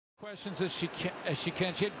questions as she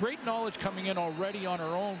can. She had great knowledge coming in already on her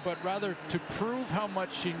own, but rather to prove how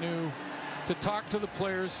much she knew, to talk to the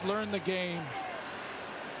players, learn the game,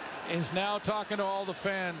 is now talking to all the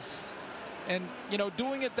fans, and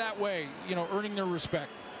doing it that way, earning their respect.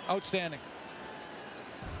 Outstanding.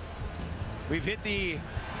 We've hit the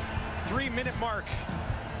 3-minute mark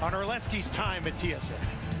on Orlesky's time at TSN.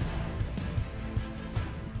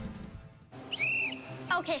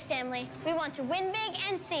 Okay, family, we want to win big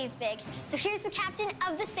and save big. So here's the captain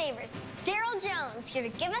of the Sabres, Daryl Jones, here to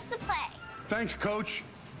give us the play. Thanks, Coach.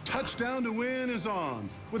 Touchdown to win is on,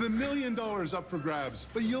 with $1 million up for grabs.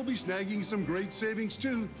 But you'll be snagging some great savings,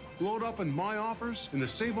 too. Load up on My Offers in the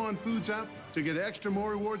Save On Foods app to get extra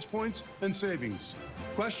more rewards points and savings.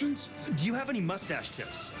 Questions? Do you have any mustache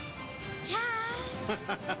tips?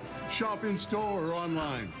 Dad! Shop in store or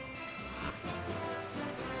online.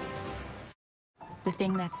 The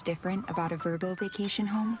thing that's different about a Vrbo vacation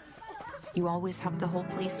home, you always have the whole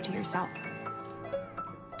place to yourself.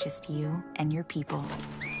 Just you and your people.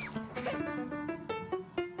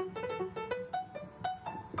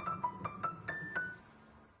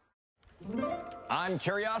 On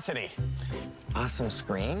Curiosity. Awesome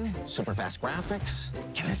screen, super fast graphics.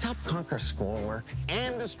 Can this help conquer schoolwork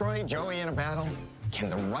and destroy Joey in a battle?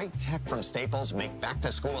 Can the right tech from Staples make back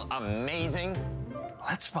to school amazing?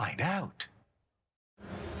 Let's find out.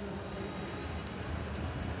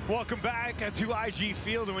 Welcome back to IG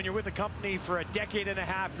Field, and when you're with a company for a decade and a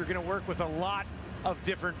half, you're going to work with a lot of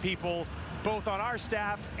different people, both on our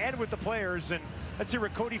staff and with the players. And let's hear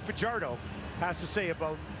what Cody Fajardo has to say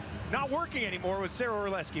about not working anymore with Sarah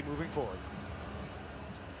Orlesky moving forward.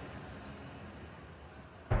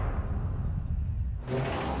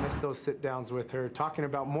 I'll miss those sit-downs with her, talking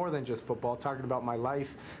about more than just football, talking about my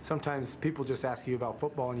life. Sometimes people just ask you about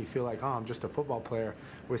football and you feel like, oh, I'm just a football player.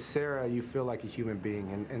 With Sarah, you feel like a human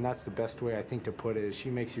being, and that's the best way I think to put it. Is she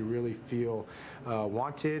makes you really feel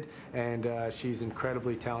wanted, and she's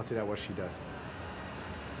incredibly talented at what she does.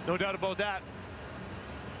 No doubt about that.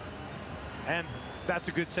 And that's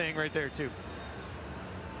a good saying right there, too.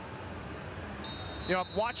 I'm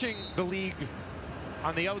watching the league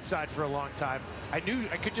on the outside for a long time. I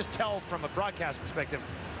could just tell from a broadcast perspective,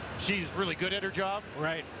 she's really good at her job.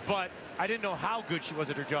 Right. But I didn't know how good she was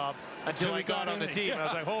at her job until I got on the team. Yeah. I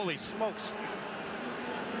was like, holy smokes.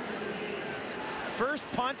 First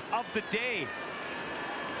punt of the day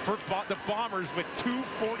for the Bombers with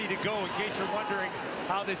 2:40 to go, in case you're wondering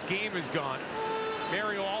how this game has gone.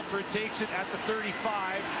 Mario Alford takes it at the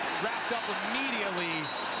 35, wrapped up immediately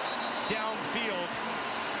downfield.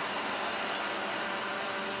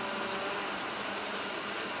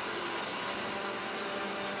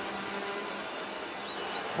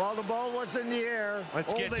 While the ball was in the air.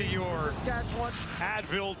 Let's get to your Saskatchewan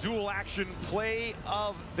Advil dual action play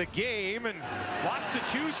of the game, and lots to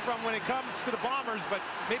choose from when it comes to the Bombers, but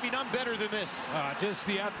maybe none better than this. Just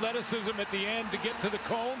the athleticism at the end to get to the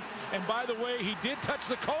cone. And by the way, he did touch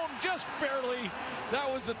the cone just barely. That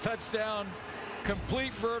was a touchdown.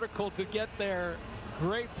 Complete vertical to get there.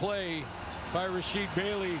 Great play by Rasheed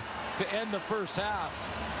Bailey to end the first half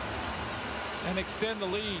and extend the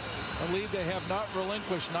lead. A lead they have not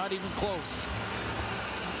relinquished, not even close.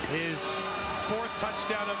 His 4th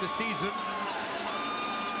touchdown of the season.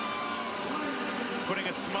 Putting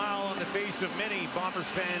a smile on the face of many Bombers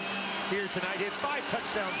fans here tonight. He had 5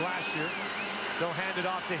 touchdowns last year. They'll hand it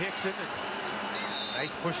off to Hickson.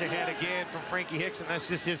 Nice push ahead again from Frankie Hickson. That's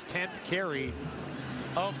just his 10th carry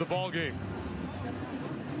of the ball game.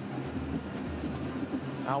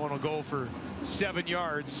 That one will go for 7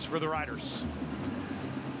 yards for the Riders.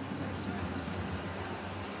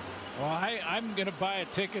 Well, I'm going to buy a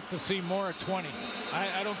ticket to see more at 20.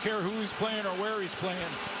 I don't care who he's playing or where he's playing.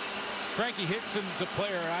 Frankie Hickson's a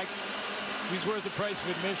player. He's worth the price of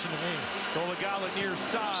admission to me. Golagala near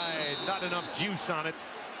side. Not enough juice on it.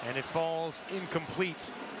 And it falls incomplete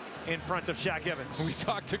in front of Shaq Evans. We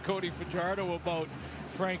talked to Cody Fajardo about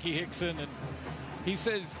Frankie Hickson, and he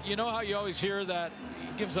says, you know how you always hear that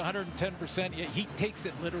he gives 110%, yet he takes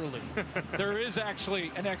it literally. There is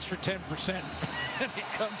actually an extra 10%, and it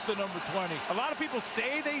comes to number 20. A lot of people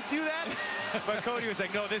say they do that, but Cody was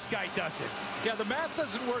like, no, this guy doesn't. Yeah, the math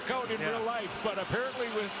doesn't work out in real life, but apparently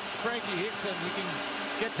with Frankie Hickson, he can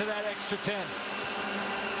get to that extra 10.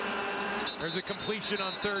 There's a completion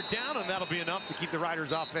on 3rd down, and that'll be enough to keep the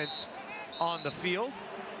Riders' offense on the field.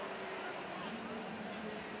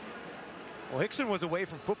 Well, Hickson was away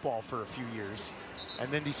from football for a few years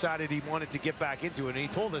and then decided he wanted to get back into it. And he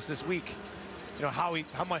told us this week you know, how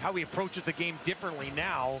he approaches the game differently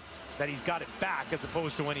now that he's got it back, as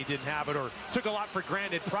opposed to when he didn't have it or took a lot for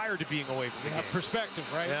granted prior to being away from the game. Perspective,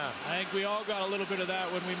 right? Yeah. I think we all got a little bit of that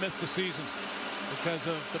when we missed the season because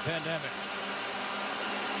of the pandemic.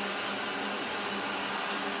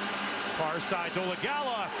 Far side,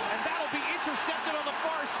 Dolagala, and that'll be intercepted on the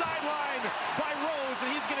far sideline by Rose, and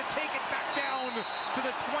he's going to take it back down to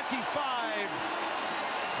the 25.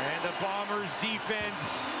 And the Bombers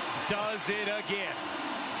defense does it again.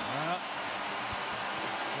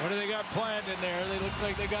 What do they got planned in there? They look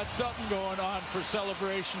like they got something going on for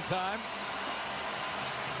celebration time.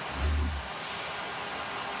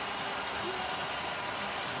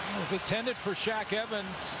 It was intended for Shaq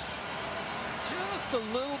Evans. Just a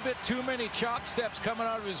little bit too many chop steps coming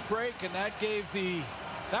out of his break, and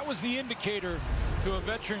that was the indicator to a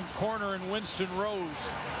veteran corner in Winston Rose,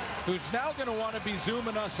 who's now going to want to be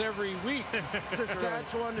zooming us every week.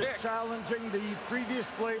 Saskatchewan is challenging the previous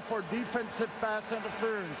play for defensive pass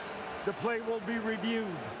interference. The play will be reviewed.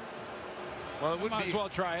 Well, it would Might as well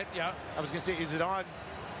try it, yeah. I was going to say, is it on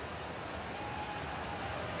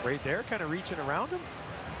right there, kind of reaching around him?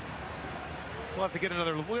 We'll have to get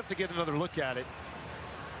another look at it.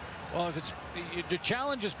 Well, if it's the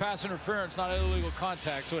challenge is pass interference, not illegal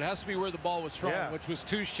contact, so it has to be where the ball was thrown, which was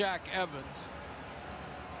to Shaq Evans.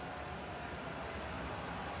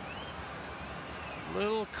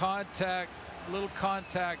 Little contact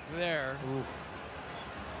there. Ooh.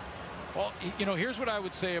 Well, you know, here's what I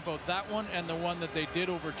would say about that one and the one that they did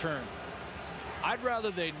overturn. I'd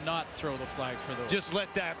rather they not throw the flag for those. Just let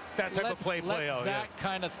that type of play out. Let that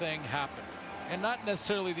kind of thing happen. And not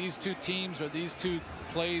necessarily these two teams or these two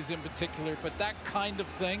plays in particular, but that kind of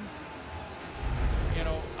thing. You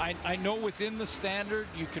know, I know within the standard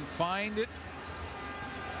you can find it,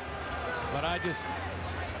 but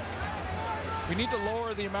we need to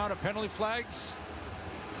lower the amount of penalty flags.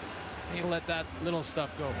 We need to let that little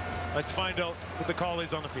stuff go. Let's find out what the call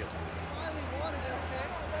is on the field.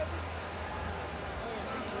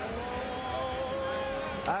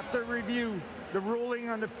 After review, the ruling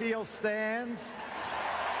on the field stands.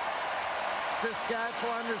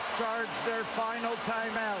 Saskatchewan has charged their final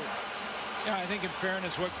timeout. Yeah, I think in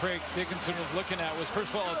fairness, what Craig Dickinson was looking at was, first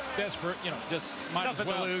of all, it's desperate, you know, just might nothing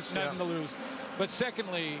as well, to lose. Nothing to lose. But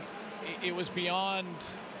secondly, it was beyond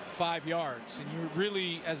 5 yards, and you're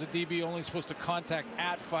really, as a DB, only supposed to contact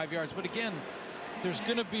at 5 yards. But again, there's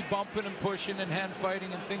going to be bumping and pushing and hand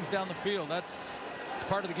fighting and things down the field. It's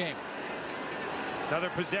part of the game.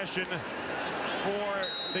 Another possession for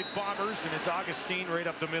the Bombers, and it's Augustine right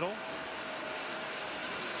up the middle.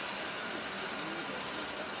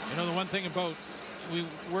 You know, the one thing about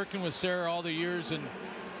working with Sarah all the years and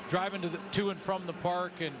driving to and from the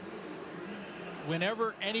park, and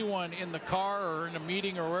whenever anyone in the car or in a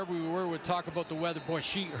meeting or wherever we were would talk about the weather, boy,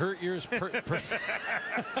 her ears her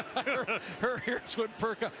ears would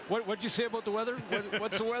perk up. What'd you say about the weather?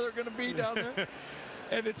 What's the weather going to be down there?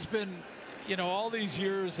 And it's been, you know, all these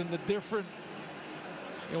years and the different,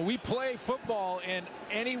 you know, we play football in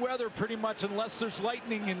any weather pretty much unless there's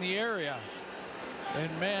lightning in the area.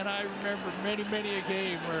 And man, I remember many a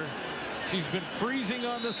game where she's been freezing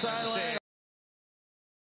on the sideline.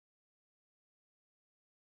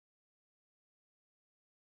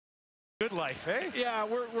 Good life, eh? Yeah,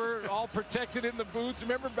 we're all protected in the booth.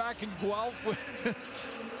 Remember back in Guelph when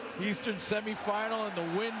Eastern semifinal and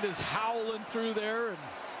the wind is howling through there, and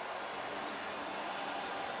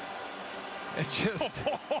it's just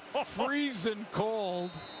freezing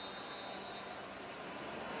cold.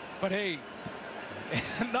 But hey,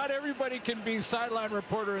 not everybody can be sideline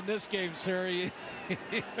reporter in this game, Sarah.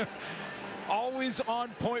 Always on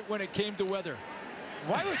point when it came to weather.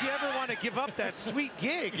 Why would you ever want to give up that sweet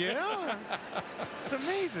gig, you know? It's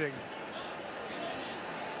amazing.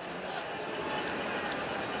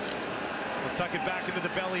 We'll tuck it back into the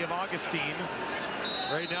belly of Augustine.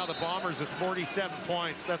 Right now the Bombers with 47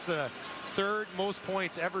 points. That's the third most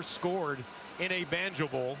points ever scored in a Banjo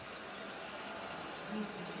Bowl.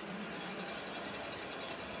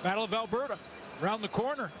 Battle of Alberta, around the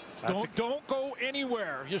corner. Don't go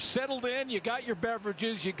anywhere. You're settled in. You got your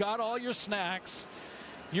beverages. You got all your snacks.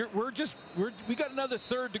 We got another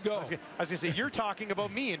third to go. I was gonna say, you're talking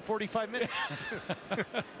about me in 45 minutes.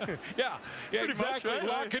 yeah, exactly. Much, right?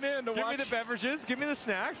 Locking in to give watch. Me the beverages. Give me the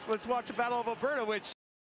snacks. Let's watch the Battle of Alberta, which.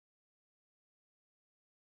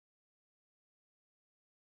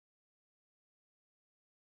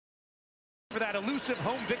 For that elusive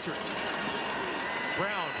home victory.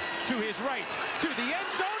 Brown to his right, to the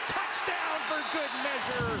end zone, touchdown for good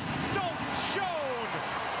measure. Dalton Schoen,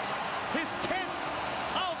 his 10th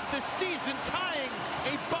of the season, tying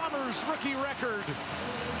a Bombers rookie record.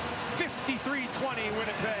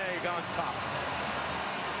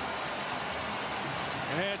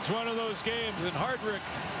 It's one of those games, and Hardrick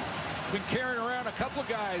been carrying around a couple of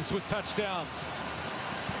guys with touchdowns.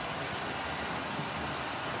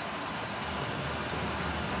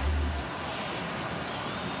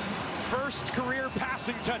 First career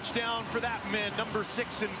passing touchdown for that man, number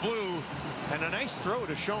 6 in blue, and a nice throw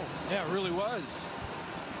to Schoen. Yeah, it really was.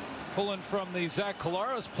 Pulling from the Zach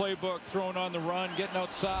Collaros playbook, throwing on the run, getting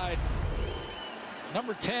outside.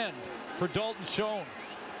 Number 10 for Dalton Schoen.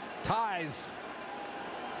 Ties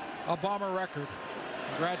a Bomber record.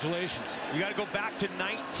 Congratulations. You got to go back to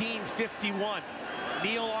 1951.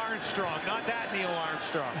 Neil Armstrong, not that Neil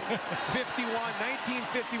Armstrong.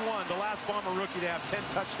 1951, the last Bomber rookie to have 10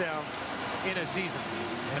 touchdowns in a season.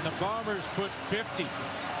 And the Bombers put 50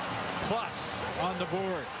 plus on the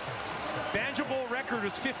board. Banjo Bowl record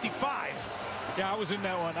was 55. Yeah, I was in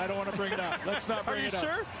that one. I don't want to bring it up. Let's not bring it up. Are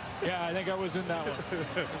you sure? Yeah, I think I was in that one.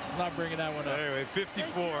 Let's not bring that one up. Anyway,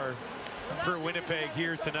 54 for Winnipeg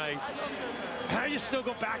here tonight. I just still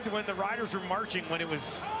go back to when the Riders were marching when it was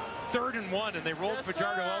 3rd and 1 and they rolled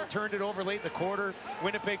Fajardo out, turned it over late in the quarter.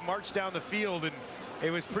 Winnipeg marched down the field and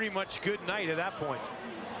it was pretty much good night at that point.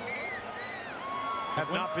 Have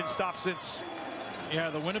not been stopped since. Yeah,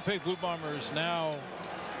 the Winnipeg Blue Bombers now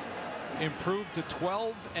improved to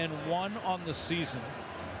 12-1 on the season.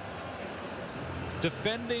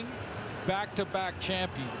 Defending back-to-back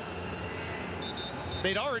champion.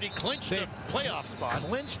 They'd already clinched a playoff spot.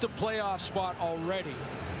 Clinched a playoff spot already.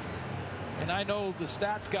 And I know the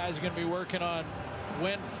stats guys are going to be working on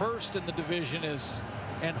when first in the division is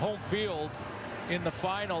and home field in the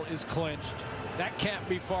final is clinched. That can't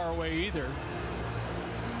be far away either.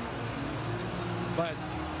 But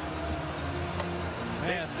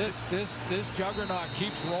man, this juggernaut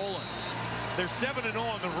keeps rolling. They're 7-0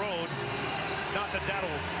 on the road. Not that that'll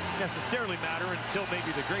necessarily matter until maybe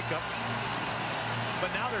the Grey Cup. But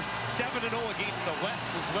now they're 7-0 against the West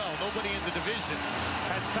as well. Nobody in the division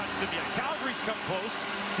has touched them yet. Calgary's come close.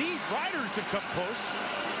 These Riders have come close.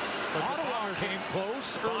 But Ottawa came close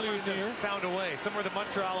earlier in the year. Found a way. Somewhere the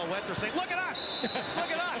Montreal Alouettes are saying, look at us! Look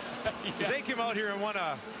at us! Yeah. They came out here and won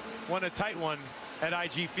a tight one at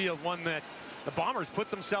IG Field, one that the Bombers put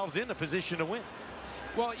themselves in a position to win.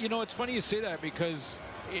 Well, you know, it's funny you say that because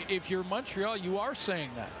if you're Montreal, you are saying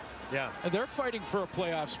that. Yeah. And they're fighting for a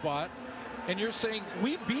playoff spot. And you're saying,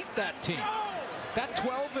 we beat that team. That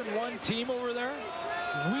 12-1 team over there,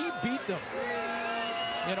 we beat them.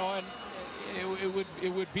 You know, and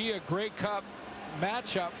it would be a Grey Cup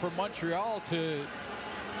matchup for Montreal to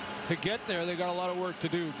get there. They got a lot of work to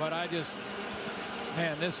do. But I just,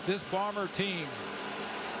 man, this Bomber team,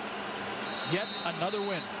 yet another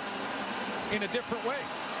win in a different way.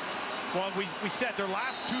 Well, we said their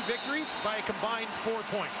last 2 victories by a combined 4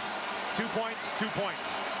 points. 2 points, 2 points.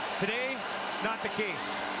 Today, not the case.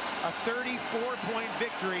 A 34-point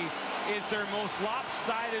victory is their most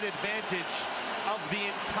lopsided advantage of the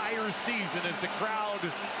entire season as the crowd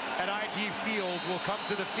at IG Field will come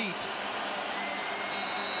to the feet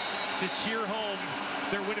to cheer home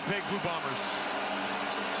their Winnipeg Blue Bombers.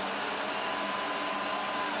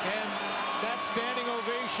 And that standing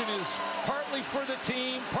ovation is partly for the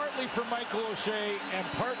team, partly for Michael O'Shea, and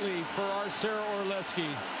partly for our Sarah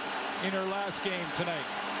Orlesky in her last game tonight.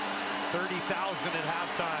 30,000 at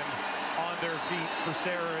halftime on their feet for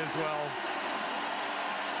Sarah as well.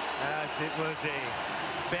 As it was a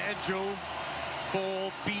Banjo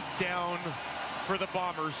Bowl beatdown for the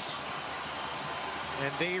Bombers.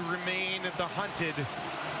 And they remain the hunted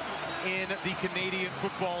in the Canadian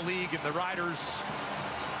Football League. And the Riders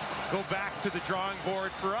go back to the drawing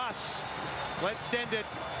board for us. Let's send it,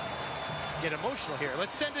 get emotional here.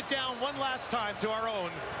 Let's send it down one last time to our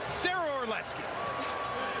own Sarah Orlesky.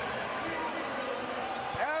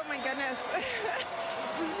 Oh my goodness, this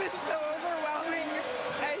has been so overwhelming.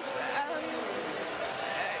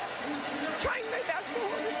 Trying my best to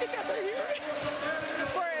hold it together here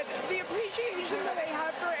for it. The appreciation that I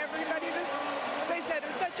have for everybody. This, as I said,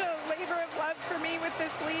 is such a labor of love for me with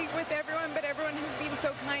this league, with everyone, but everyone has been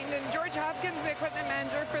so kind. And George Hopkins, the equipment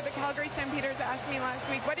manager for the Calgary Stampeders, asked me last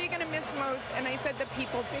week, what are you going to miss most? And I said the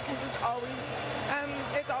people, because it's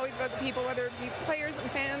always about the people, whether it be players and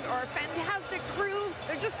fans or a fantastic crew.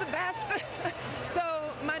 They're just the best. So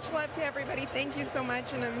much love to everybody. Thank you so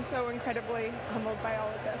much, and I'm so incredibly humbled by all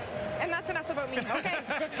of this. And that's enough about me. Okay.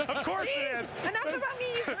 Of course Jeez, it is. Enough about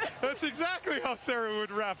me. That's exactly how Sarah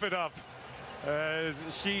would wrap it up. As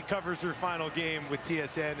she covers her final game with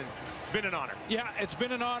TSN, and it's been an honor. Yeah, it's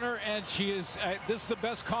been an honor, and she is, this is the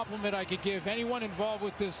best compliment I could give anyone involved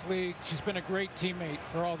with this league. She's been a great teammate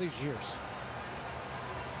for all these years.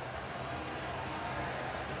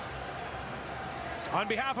 On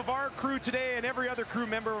behalf of our crew today and every other crew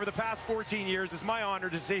member over the past 14 years, it's my honor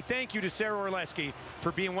to say thank you to Sarah Orlesky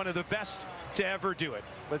for being one of the best to ever do it.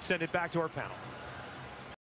 Let's send it back to our panel.